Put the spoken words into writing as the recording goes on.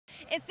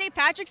It's St.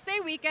 Patrick's Day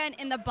weekend,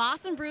 and the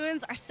Boston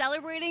Bruins are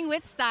celebrating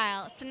with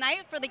style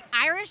tonight for the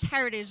Irish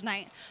Heritage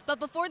Night. But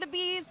before the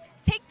Bees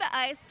take the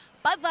ice,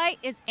 Bud Light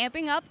is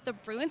amping up the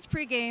Bruins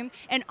pregame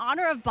in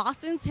honor of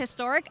Boston's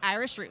historic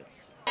Irish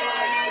roots.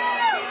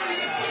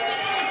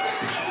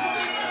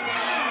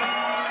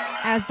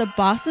 As the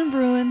Boston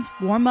Bruins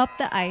warm up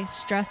the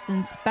ice dressed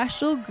in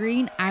special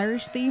green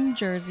Irish-themed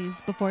jerseys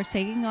before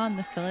taking on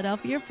the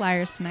Philadelphia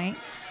Flyers tonight,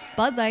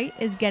 Bud Light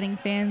is getting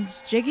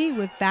fans jiggy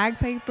with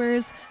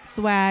bagpipers,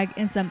 swag,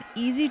 and some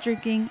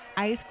easy-drinking,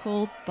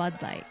 ice-cold Bud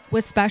Light.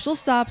 With special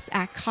stops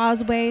at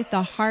Causeway,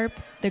 The Harp,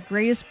 The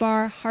Greatest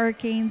Bar,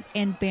 Hurricanes,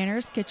 and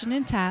Banner's Kitchen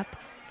and Tap,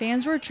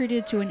 fans were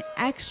treated to an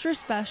extra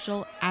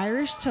special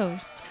Irish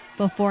toast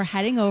before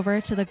heading over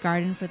to the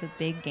Garden for the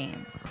big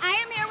game. I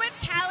am here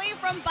with Callie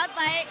from Bud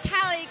Light.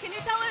 Callie, can you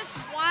tell us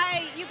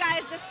why you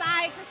guys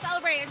decide to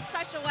celebrate in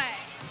such a way?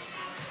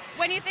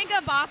 When you think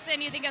of Boston,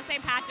 you think of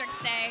St.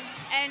 Patrick's Day,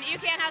 and you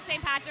can't have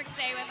St. Patrick's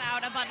Day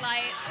without a Bud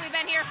Light. We've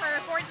been here for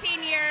 14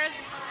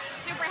 years,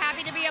 super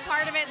happy to be a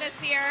part of it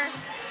this year,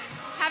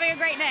 having a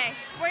great day.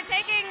 We're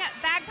taking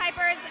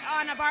bagpipers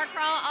on a bar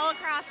crawl all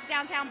across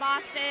downtown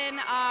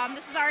Boston.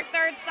 This is our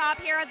third stop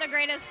here at the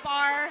Greatest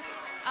Bar.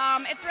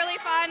 It's really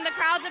fun. The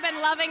crowds have been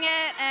loving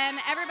it, and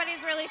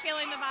everybody's really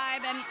feeling the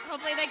vibe, and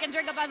hopefully they can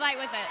drink a Bud Light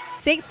with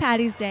it. St.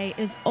 Patty's Day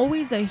is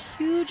always a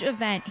huge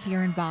event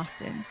here in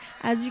Boston,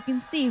 as you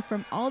can see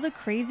from all the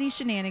crazy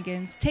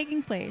shenanigans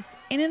taking place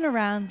in and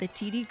around the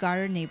TD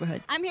Garden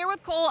neighborhood. I'm here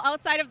with Cole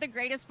outside of the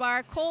Greatest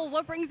Bar. Cole,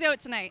 what brings you out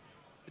tonight?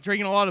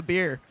 Drinking a lot of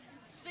beer.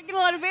 Drinking a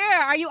lot of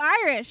beer. Are you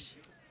Irish?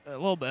 A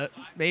little bit,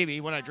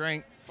 maybe, when I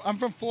drink. I'm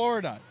from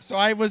Florida, so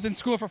I was in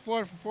school for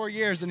Florida for 4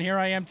 years, and here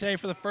I am today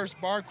for the first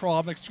bar crawl.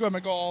 I'm like, screw it, I'm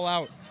going to go all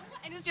out.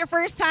 And it's your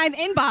first time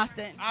in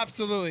Boston?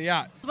 Absolutely,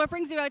 yeah. What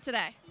brings you out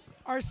today?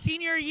 Our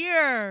senior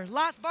year,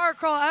 last bar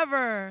crawl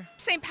ever.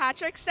 St.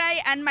 Patrick's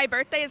Day, and my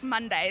birthday is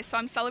Monday, so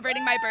I'm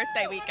celebrating my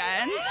birthday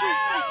weekend.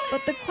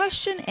 But the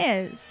question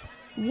is,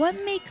 what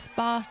makes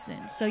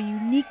Boston so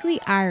uniquely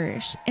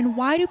Irish, and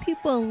why do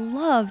people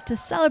love to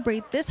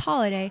celebrate this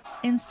holiday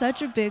in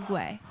such a big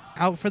way?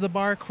 Out for the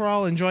bar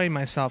crawl, enjoying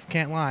myself,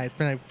 can't lie. It's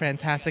been a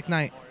fantastic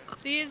night.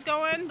 These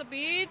going, the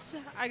beads,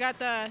 I got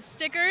the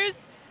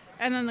stickers,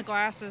 and then the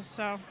glasses,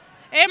 so.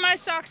 And my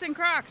socks and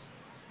Crocs.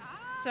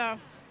 So,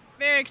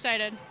 very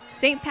excited.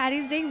 St.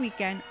 Patty's Day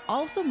weekend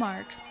also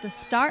marks the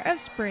start of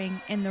spring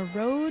and the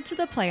road to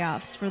the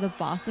playoffs for the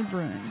Boston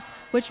Bruins,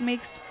 which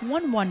makes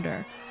one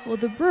wonder, will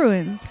the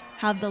Bruins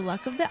have the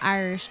luck of the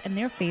Irish in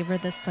their favor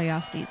this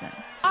playoff season?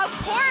 Of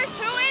course,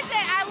 who is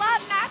it? I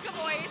love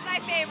McAvoy, he's my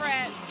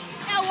favorite.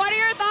 Now, what are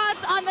your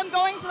thoughts on them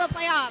going to the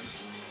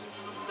playoffs?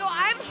 So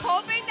I'm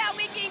hoping that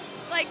we can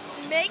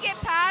make it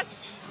past.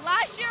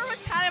 Last year was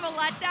kind of a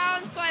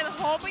letdown, so I'm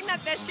hoping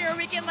that this year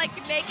we can make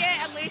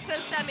it at least the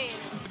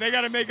semis. They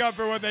got to make up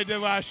for what they did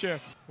last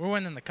year. We're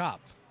winning the cup.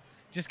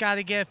 Just got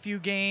to get a few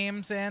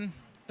games in.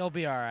 They'll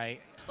be all right.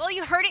 Well,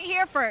 you heard it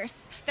here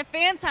first. The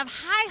fans have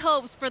high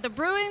hopes for the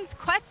Bruins'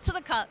 quest to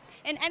the cup,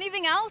 and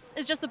anything else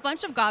is just a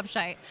bunch of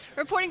gobshite.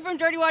 Reporting from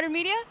Dirty Water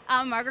Media,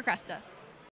 I'm Margret Cresta.